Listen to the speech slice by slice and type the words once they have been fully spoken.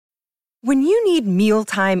When you need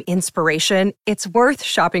mealtime inspiration, it's worth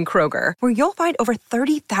shopping Kroger, where you'll find over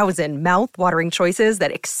 30,000 mouth-watering choices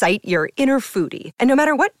that excite your inner foodie. And no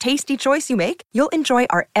matter what tasty choice you make, you'll enjoy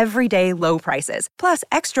our everyday low prices, plus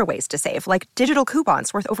extra ways to save, like digital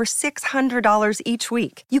coupons worth over $600 each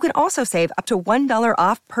week. You can also save up to $1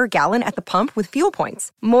 off per gallon at the pump with fuel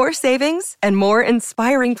points. More savings and more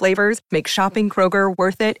inspiring flavors make shopping Kroger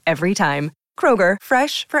worth it every time. Kroger,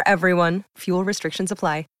 fresh for everyone. Fuel restrictions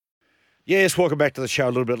apply. Yes, welcome back to the show.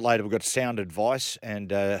 A little bit later, we've got sound advice, and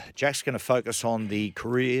Jack's going to focus on the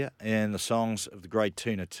career and the songs of the great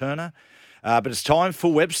Tina Turner. But it's time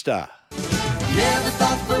for Webster. Never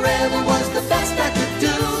thought forever was the best I could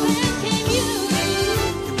do.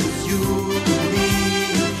 It was you, me,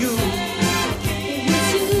 you.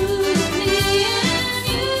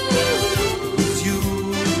 It was you,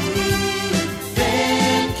 me,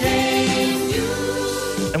 then came you.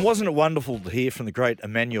 And wasn't it wonderful to hear from the great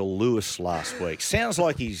Emmanuel Lewis last week? Sounds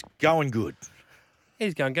like he's going good.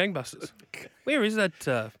 He's going gangbusters. Where is that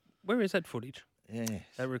footage? Yeah.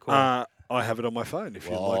 That recording? I have it on my phone if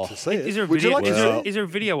you'd like to see it. Is there a Would video? you like to Is there a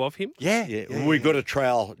video of him? Yeah. We've got a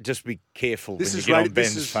trail. Just be careful This when is you get on rated-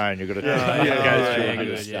 Ben's this is- phone. You've got to Yeah, go yeah, through yeah, a lot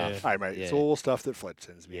yeah, of yeah. stuff. Hey, mate, it's Yeah. all stuff that Fletch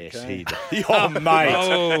sends me, Yes, okay? he does. Oh, mate.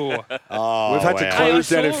 Oh, We've had to wow. close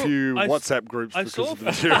Hey, I down a saw- few I- WhatsApp groups I because saw. of the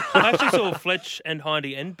material. I actually saw Fletch and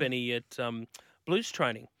Hindy and Benny at Blues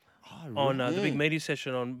training on the big media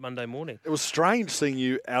session on Monday morning. It was strange seeing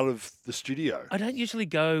you out of the studio. I don't usually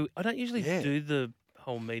do the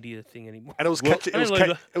whole media thing anymore. And it was Well, catch, it, I was don't ca-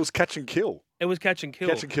 know. it was catch and kill. It was catch and kill.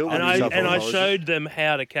 Catch and kill And on I New South and I Wales. showed them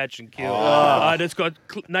how to catch and kill. Oh. And it's got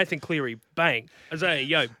Nathan Cleary, bang. I say,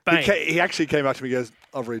 yo, bang. He actually came up to me and goes,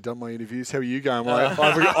 I've already done my interviews. How are you going? I'm like,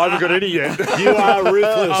 I haven't got any yet. You are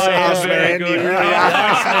ruthless, ass very man. good. You really Very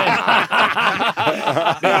are.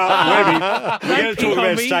 Now, Webby, we're going to talk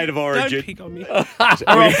about state of origin. Don't pick on me. Or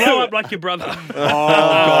I'll blow up like your brother. Oh,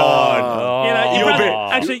 God. You know,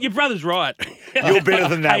 You're actually, your brother's right. You're better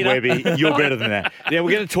than that, Hater. Webby. You're better than that. Now,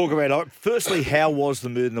 we're going to talk about, firstly, how was the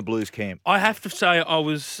mood in the Blues camp? I have to say I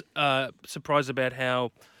was surprised about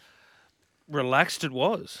how relaxed it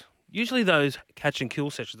was. Usually those catch and kill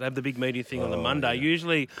sessions, they have the big media thing on the Monday. Yeah.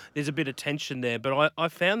 Usually there's a bit of tension there, but I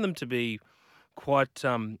found them to be quite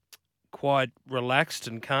relaxed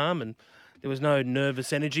and calm, and there was no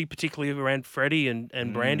nervous energy, particularly around Freddie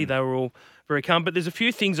and Brandy. They were all very calm. But there's a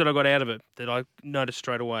few things that I got out of it that I noticed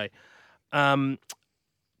straight away.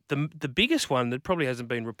 The biggest one that probably hasn't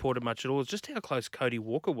been reported much at all is just how close Cody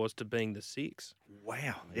Walker was to being the six.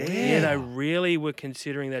 Wow. Yeah, they really were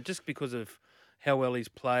considering that just because of how well he's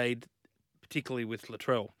played, particularly with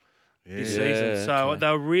Latrell this season. So they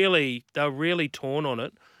were really torn on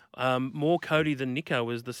it. More Cody than Nico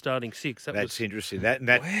was the starting six. That's interesting.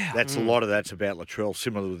 That's a lot of that's about Latrell,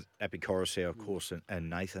 similar with Appy Coruscant, of course, and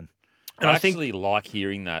Nathan. And I actually like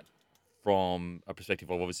hearing that from a perspective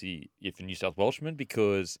of obviously if a New South Welshman,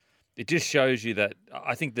 because it just shows you that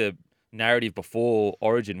I think the narrative before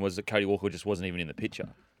Origin was that Cody Walker just wasn't even in the picture.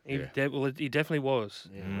 He definitely was.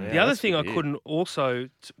 Yeah, The other that's thing good I to hear. couldn't also,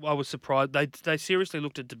 I was surprised, they seriously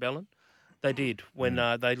looked at DeBellin. They did, when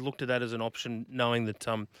they looked at that as an option, knowing that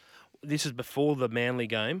this is before the Manly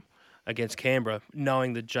game against Canberra,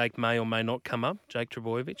 knowing that Jake may or may not come up, Jake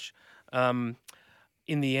Trbojevic.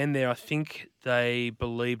 In the end there, I think they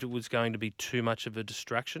believed it was going to be too much of a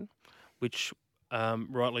distraction, which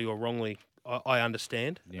rightly or wrongly, I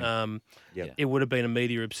understand. Yeah. It would have been a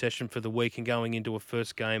media obsession for the week, and going into a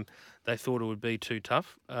first game, they thought it would be too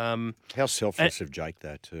tough. How selfless of Jake,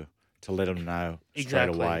 though, to let him know straight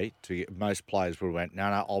away. Most players would have went, no,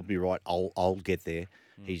 I'll be right. I'll get there.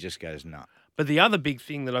 He just goes, no. But the other big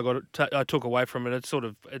thing that I took away from it,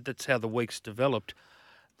 that's how the week's developed.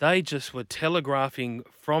 They just were telegraphing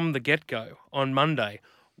from the get-go on Monday,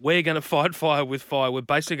 we're going to fight fire with fire. We're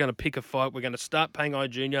basically going to pick a fight. We're going to start Pangai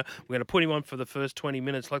Jr. We're going to put him on for the first 20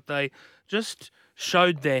 minutes. Like, they just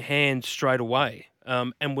showed their hand straight away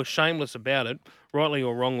and were shameless about it, rightly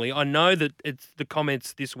or wrongly. I know that the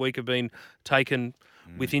comments this week have been taken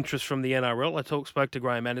with interest from the NRL. I spoke to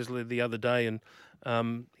Graham Annesley the other day, and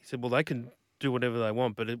he said, well, they can do whatever they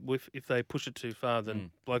want, but if they push it too far, then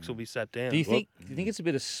blokes will be sat down. Do you think it's a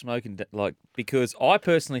bit of smoke and because I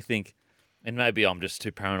personally think, and maybe I'm just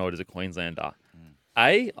too paranoid as a Queenslander.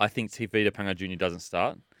 I think Tifita Pangai Jr. doesn't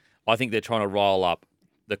start. I think they're trying to rile up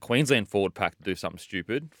the Queensland forward pack to do something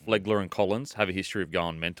stupid. Flegler and Collins have a history of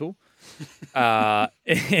going mental.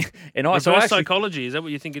 Psychology, is that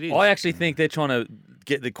what you think it is? I actually think they're trying to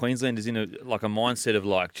get the Queenslanders in a mindset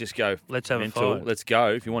of just go. Let's have mental. a fight. Let's go.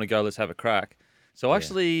 If you want to go, let's have a crack. So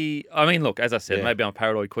actually, I mean, look, as I said, maybe I'm a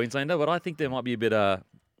paranoid Queenslander, but I think there might be a bit of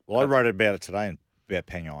Well, I wrote about it today about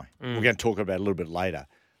Pangai. We're going to talk about it a little bit later.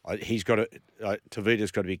 He's got to.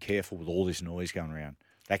 Tavita's got to be careful with all this noise going around.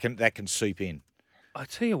 That can seep in. I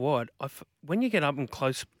tell you what, when you get up and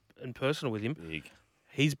close and personal with him,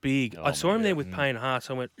 he's big. Oh, I saw him there with Payne Haas.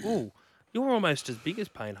 I went, ooh, you're almost as big as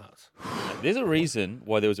Payne Haas. There's a reason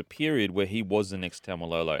why there was a period where he was the next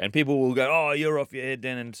Taumalolo. And people will go, oh, you're off your head,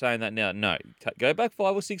 Dan, and saying that now. No, go back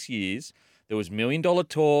 5 or 6 years. There was $1 million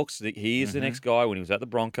talks that he is the next guy when he was at the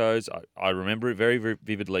Broncos. I remember it very, very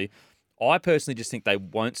vividly. I personally just think they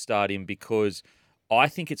won't start him because I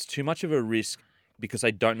think it's too much of a risk because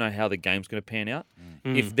they don't know how the game's going to pan out.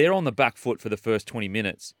 If they're on the back foot for the first 20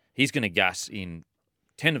 minutes, he's going to gas in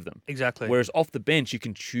 10 of them. Exactly. Whereas off the bench, you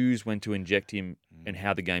can choose when to inject him and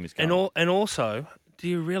how the game is going. And also, do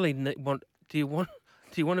you really want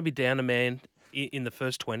to be down a man in the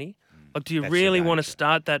first 20? Like, do you really want to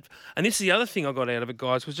start that? And this is the other thing I got out of it,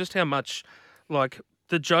 guys, was just how much, like,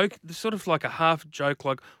 the joke, sort of like a half joke,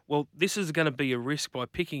 like, well, this is going to be a risk by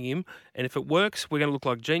picking him, and if it works, we're going to look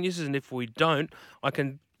like geniuses, and if we don't,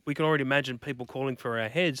 we can already imagine people calling for our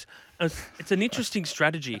heads. And it's an interesting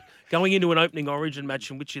strategy going into an opening Origin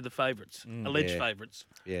match in which you're the favourites, alleged favourites.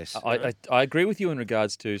 Yes. I agree with you in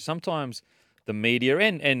regards to sometimes the media,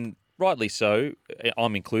 and rightly so,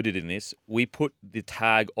 I'm included in this, we put the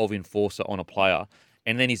tag of enforcer on a player,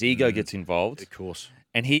 and then his ego gets involved. Of course.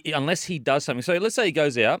 And unless he does something, so let's say he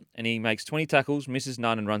goes out and he makes 20 tackles, misses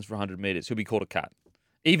none, and runs for 100 metres, he'll be called a cat,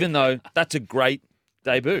 even though that's a great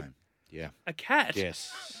debut. Yeah. A cat?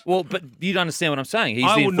 Yes. Well, but you'd understand what I'm saying. He's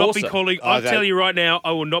I the will not be enforcer. calling. I'll tell you right now,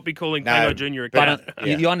 I will not be calling Pangai Jr. a cat.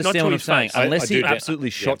 But you understand Not what to I'm his saying. face. Unless I he do. absolutely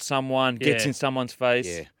shot someone, gets Yeah. in someone's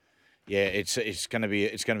face. Yeah. It's going to be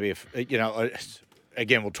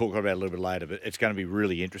again, we'll talk about it a little bit later, but it's going to be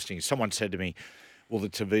really interesting. Someone said to me, will the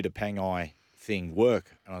Tavita Pangai thing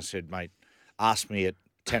work? And I said, mate, ask me at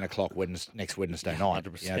 10 o'clock next Wednesday night.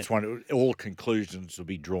 100%. It's all conclusions will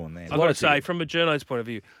be drawn there. I've got to say, from a journalist point of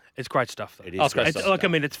view, it's great stuff. Though. It is great stuff. Like, I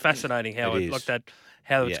mean, it's fascinating how It is.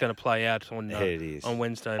 how it's Yeah. going to play out on It is. on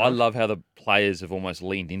Wednesday I night. love how the players have almost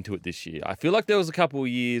leaned into it this year. I feel like there was a couple of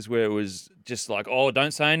years where it was just like, oh,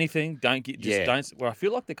 don't say anything, don't. Where I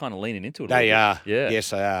feel like they're kind of leaning into it. a They little are. bit. Yeah. Yes,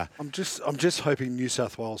 they are. I'm just hoping New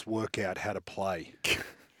South Wales work out how to play.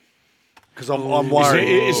 Because I'm worried.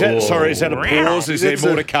 Is that a pause? Is there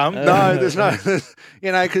more to come? No, there's no.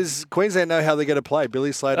 Because Queensland know how they're going to play.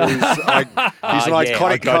 Billy Slater is he's an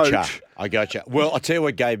iconic coach. I gotcha. Well, I'll tell you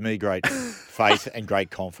what gave me great faith and great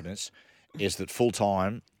confidence is that full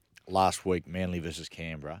time last week, Manly versus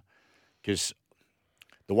Canberra, because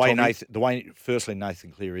firstly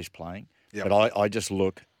Nathan Cleary is playing, but I just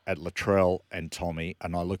look at Latrell and Tommy,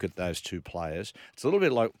 and I look at those two players. It's a little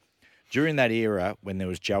bit like during that era when there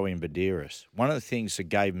was Joey and Badiris. One of the things that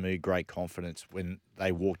gave me great confidence when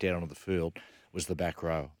they walked out onto the field was the back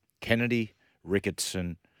row: Kennedy,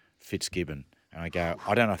 Ricketson, Fitzgibbon. And I go,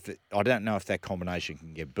 I don't know if that combination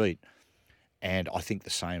can get beat. And I think the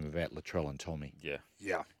same about Latrell and Tommy. Yeah.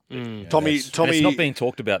 Yeah. And Tommy, it's not being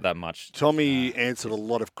talked about that much. Tommy answered a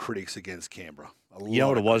lot of critics against Canberra. You know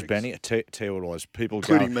what it was, Benny? Tell you what it was. People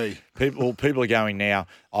Including going, me. People are going now,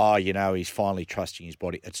 he's finally trusting his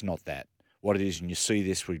body. It's not that. What it is, and you see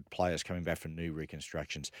this with players coming back from knee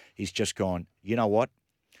reconstructions, he's just gone, you know what?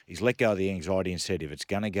 He's let go of the anxiety and said, if it's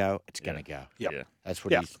going to go, it's going to go. Yep. Yeah. That's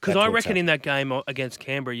what Yeah. he's... Because I reckon in that game against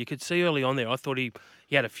Canberra, you could see early on there, I thought he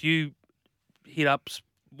had a few hit-ups,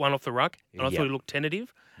 one off the ruck, and I thought he looked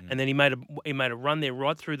tentative. And then he made a run there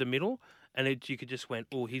right through the middle, and you could just went,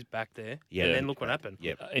 oh, he's back there. Yeah. And then look what happened.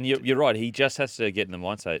 Yep. And you're right. He just has to get in the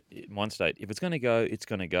mind state. If it's going to go, it's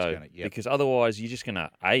going to go. Because otherwise, you're just going to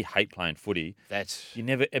hate playing footy.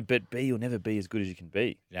 But B, you'll never be as good as you can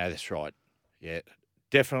be. No, that's right. Yeah,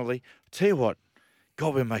 definitely. Tell you what,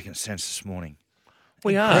 God, we're making sense this morning.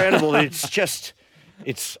 We are. Incredible.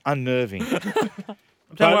 It's unnerving.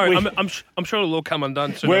 Don't worry, I'm sure it'll all come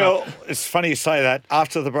undone soon. Well, it's funny you say that.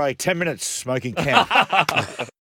 After the break, 10 minutes, smoking count.